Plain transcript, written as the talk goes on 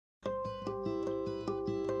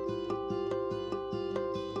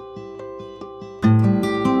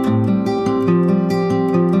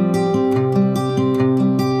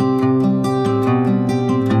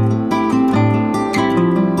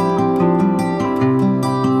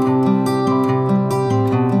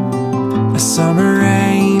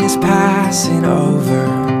passing over,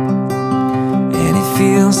 and it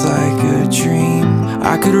feels like a dream.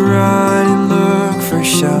 I could run and look for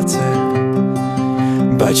shelter,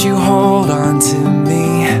 but you hold on to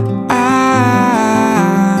me.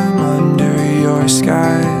 I'm under your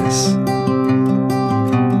skies.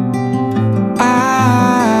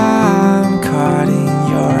 I'm caught in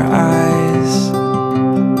your eyes.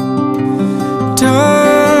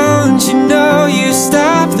 Don't you know you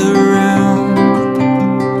stop the room,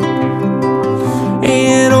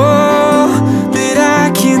 and all that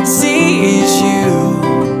I can see is you.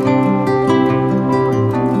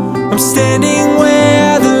 I'm standing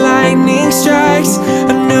where the lightning strikes.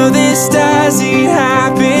 I know this doesn't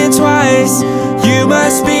happen twice. You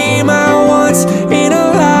must be my once in a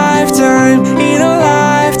lifetime, in a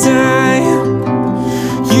lifetime.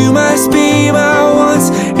 You must be my once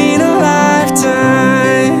in a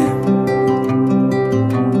lifetime.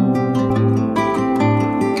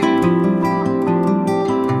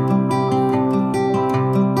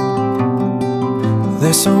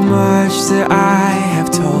 There's so much that I have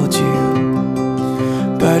told you,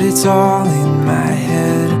 but it's all in my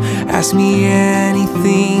head. Ask me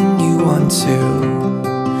anything you want to,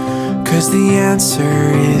 'cause the answer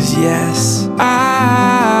is yes.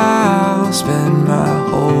 I'll spend my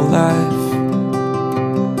whole life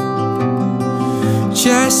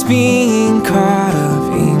just being caught up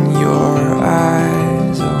in your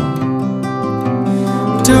eyes. Oh,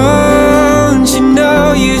 don't you know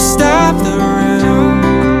you stop the room,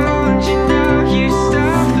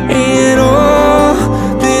 and all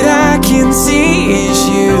that I can see is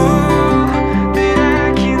you.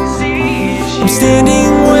 I'm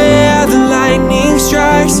standing where the lightning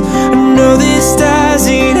strikes. I know this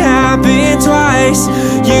doesn't happen twice.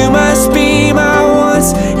 You must be my once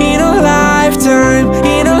in a lifetime,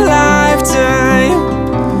 in a lifetime.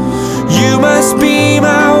 You must be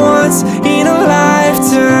my once in a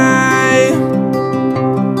lifetime.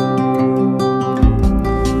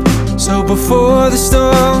 So before the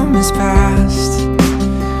storm is past,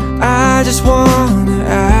 I just wanna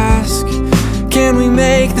ask, can we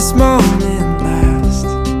make this moment last?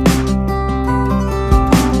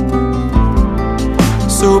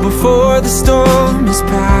 So before the storm is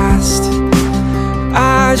past,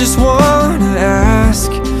 I just wanna ask,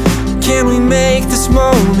 can we make this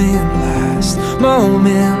moment last?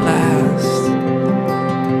 Moment last.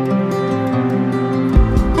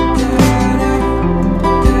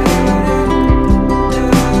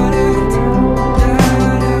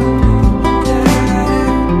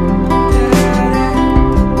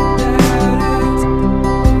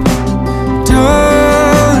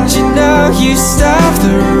 You stop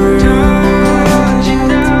the room,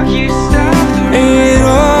 and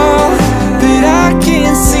all that I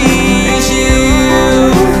can see is you.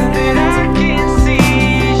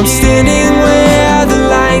 I'm standing where the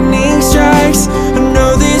lightning strikes. I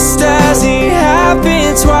know this doesn't happen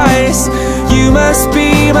twice. You must be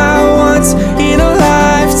my once in a